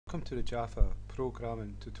Welcome to the Java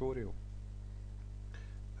programming tutorial.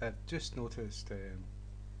 I've just noticed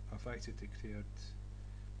I've actually declared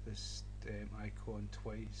this icon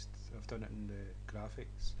twice. I've done it in the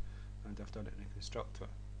graphics and I've done it in the constructor.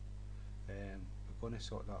 We're going to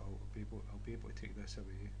sort that out. I'll be able to take this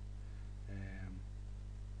away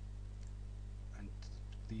and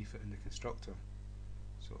leave it in the constructor.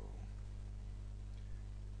 So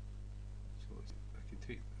I can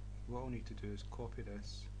take. What I'll need to do is copy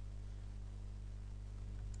this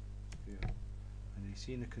here, and you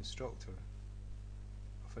see in the constructor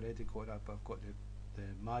I've already got that, but I've got the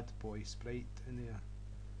mad boy sprite in there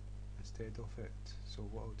instead of it. So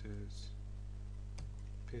what I'll do is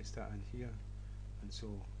paste that in here, and so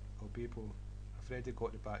I'll be able, I've already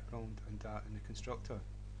got the background and that in the constructor,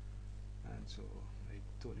 and so I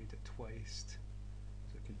don't need it twice.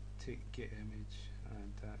 So I can take get image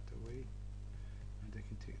and that away, and I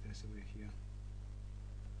can take this away here.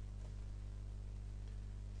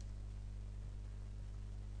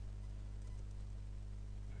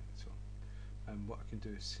 Right, so and what I can do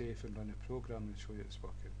is save and run the program and show you it's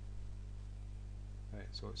working. Right,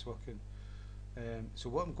 so it's working. So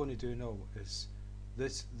what I'm going to do now is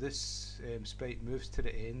this sprite moves to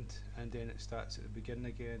the end and then it starts at the beginning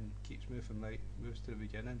again, keeps moving right, moves to the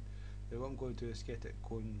beginning. Then what I'm going to do is get it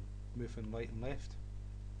going, moving right and left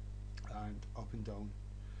and up and down.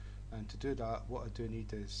 And to do that, what I do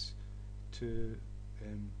need is two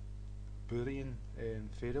Boolean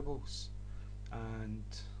variables, and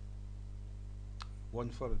one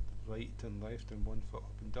for right and left and one for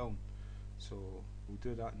up and down. So we'll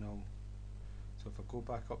do that now. So if I go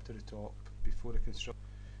back up to the top before the construct,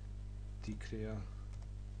 declare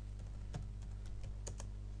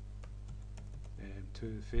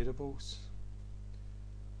two variables,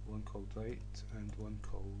 one called right and one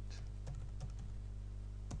called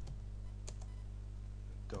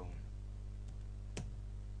down.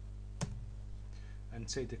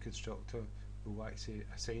 Inside the constructor we'll actually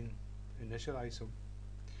initialize them.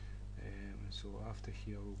 So after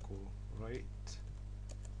here we'll go right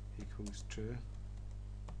equals true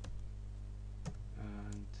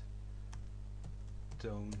and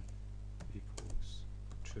down equals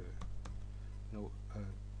true. Now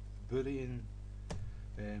a Boolean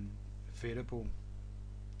variable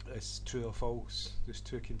is true or false. There's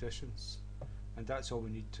two conditions, and that's all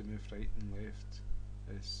we need to move right and left,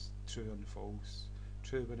 is true and false.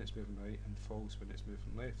 True when it's moving right and false when it's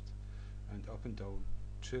moving left, and up and down,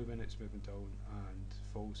 true when it's moving down and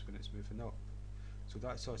false when it's moving up. So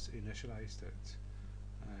that's us initialized it.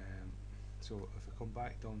 So if I come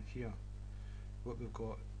back down here, what we've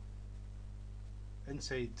got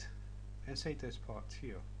inside this part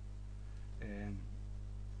here,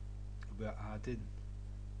 we're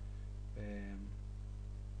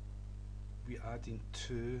adding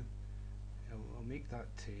two. I'll make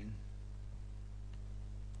that 10.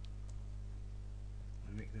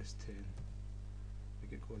 I'll make this 10.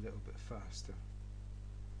 Make it go a little bit faster.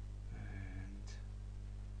 And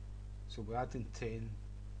so we're adding 10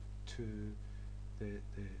 to the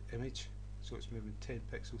image, so it's moving 10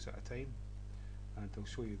 pixels at a time, and I'll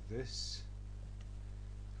show you this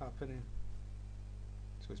happening.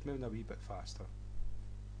 So it's moving a wee bit faster.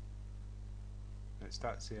 And it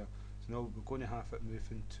starts there. So now we're going to have it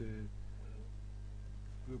moving to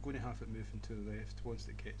the left once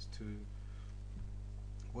it gets to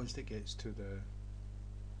the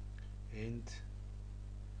end.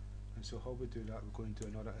 And so how we do that, we're going to do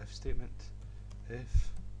another if statement.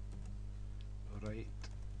 If right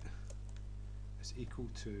is equal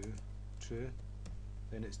to true,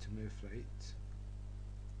 then it's to move right,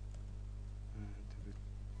 and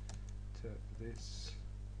to this.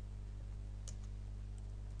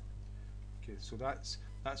 Okay, so that's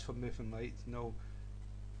for moving right. Now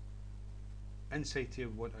inside here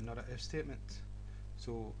we want another if statement.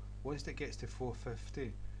 So once it gets to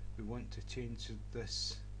 450, we want to change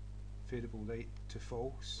this variable right to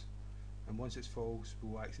false, and once it's false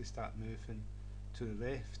we'll actually start moving to the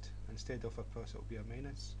left. Instead of a plus it will be a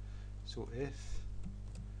minus. So if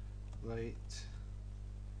right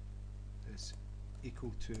is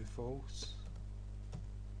equal to false,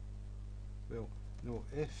 well no,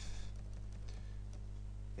 if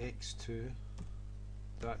x2,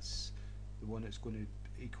 that's the one that's going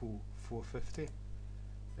to equal 450,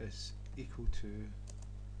 is equal to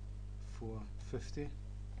 450,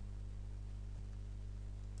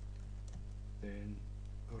 then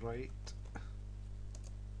right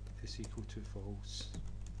is equal to false.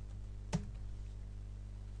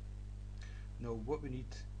 Now what we need,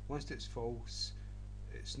 once it's false,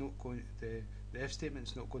 it's not going, the if statement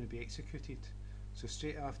is not going to be executed. So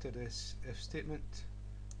straight after this if statement,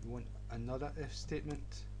 we want another if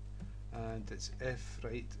statement, and it's if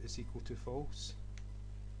right is equal to false.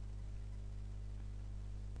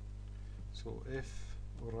 So if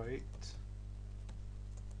right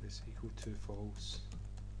is equal to false,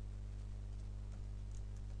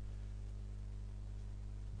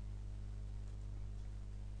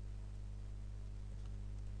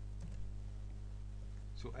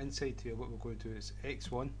 so inside here what we're going to do is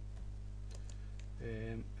x1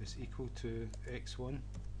 is equal to x1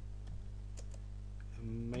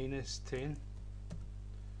 minus 10,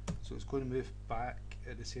 so it's going to move back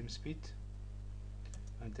at the same speed,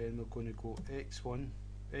 and then we're going to go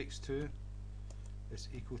x2 is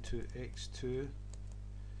equal to x2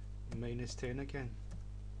 minus 10 again.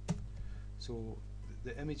 So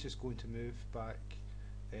the image is going to move back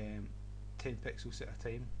 10 pixels at a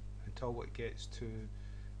time until it gets to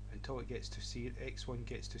x1 gets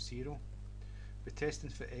to 0. We're testing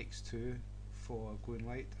for x2 for going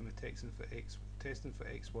right, and we're testing for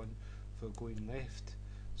x1 for going left.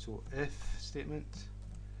 So if statement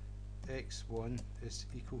x1 is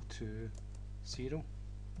equal to 0,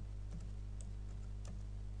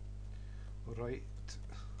 right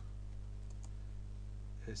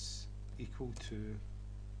is equal to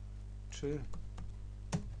true.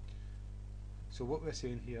 So what we're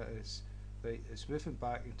saying here is, right, it's moving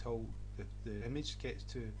back until the image gets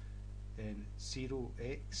to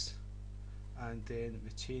 0x, and then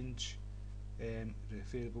we change the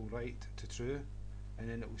variable right to true, and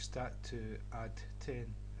then it will start to add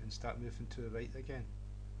 10 and start moving to the right again.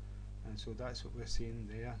 And so that's what we're saying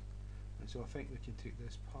there. And so I think we can take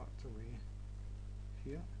this part away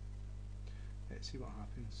here. Let's see what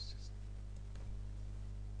happens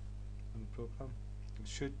on the program. It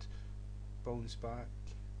should bounce back.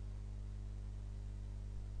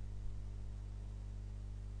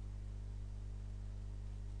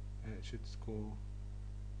 And it should go,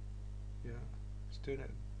 yeah, it's doing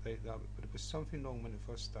it like that, but it was something wrong when it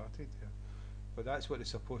first started there. But that's what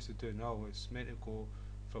it's supposed to do now. It's meant to go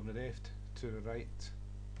from the left to the right.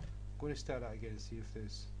 I'm going to start that again and see if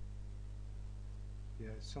there's, yeah,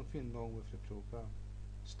 something wrong with the program.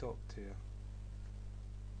 Stopped here.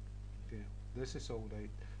 Okay, this is all right.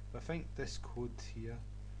 But I think this code here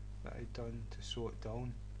that I've done to slow it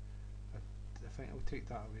down, I think I'll take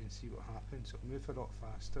that away and see what happens. It'll move a lot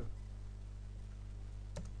faster.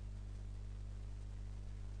 I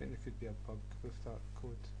think there could be a bug with that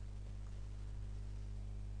code.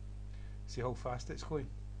 See how fast it's going?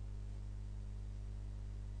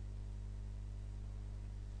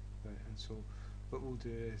 Right, and so what we'll do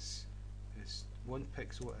is one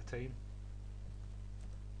pixel at a time.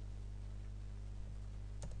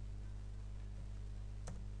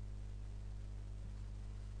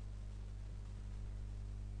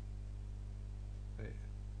 Right,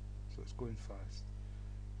 so it's going fast.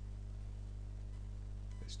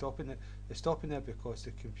 It's stopping there because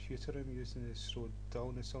the computer I'm using is slowed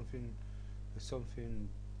down. There's something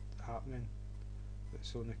happening that's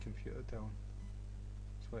slowing the computer down.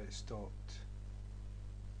 That's why it stopped.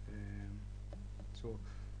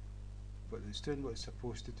 But it's doing what it's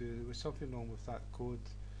supposed to do. There was something wrong with that code,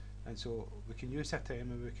 and so we can use a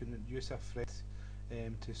timer, we can use a thread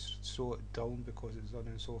to slow it down because it's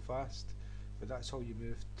running so fast. But that's how you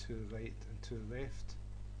move to the right and to the left.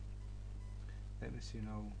 Let me see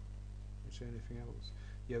now. Is there anything else?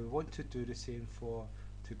 Yeah, we want to do the same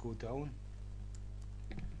to go down.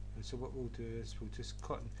 And so what we'll do is we'll just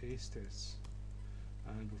cut and paste this,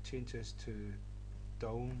 and we'll change this to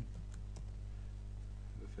down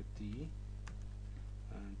with a D,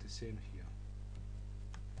 and the same here.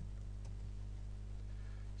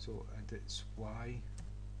 So, and it's Y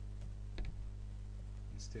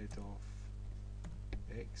instead of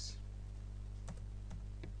X.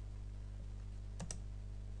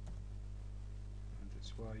 And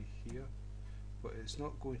it's Y here, but it's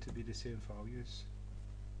not going to be the same values.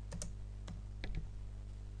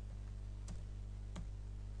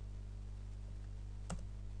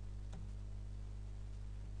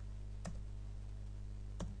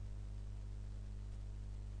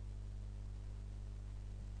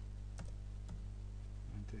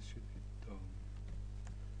 This should be done.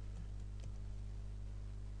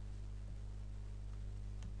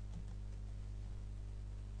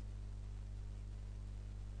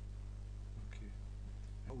 Okay,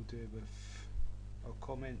 I'll do with, I'll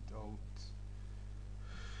comment out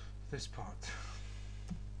this part.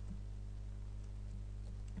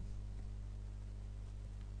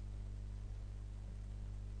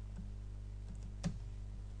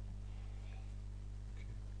 Okay,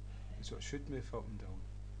 so it should move up and down.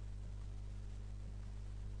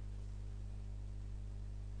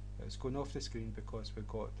 it's going off the screen because we've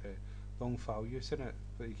got the wrong values in it,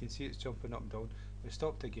 but you can see it's jumping up and down. It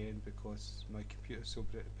stopped again because my computer's so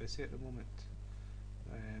busy at the moment.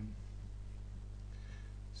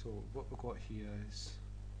 So what we've got here is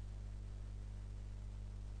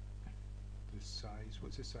the size.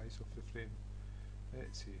 What's the size of the frame?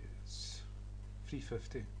 Let's see, it's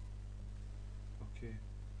 350. Okay,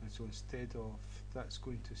 and so instead of that's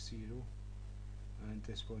going to 0, and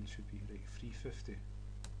this one should be like 350.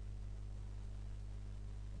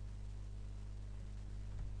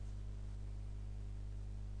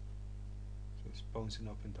 So it's bouncing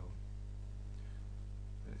up and down.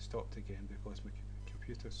 And it stopped again because my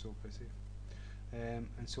computer's so busy. And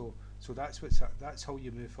so that's how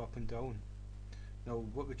you move up and down. Now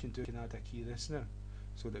what we can do, we can add a key listener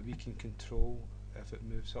so that we can control if it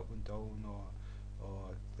moves up and down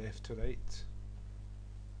or left to right.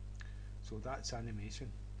 So that's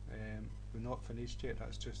animation. We're not finished yet,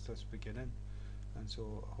 that's just us beginning. And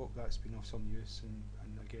so I hope that's been of some use,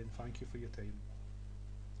 and again, thank you for your time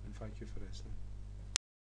and thank you for listening.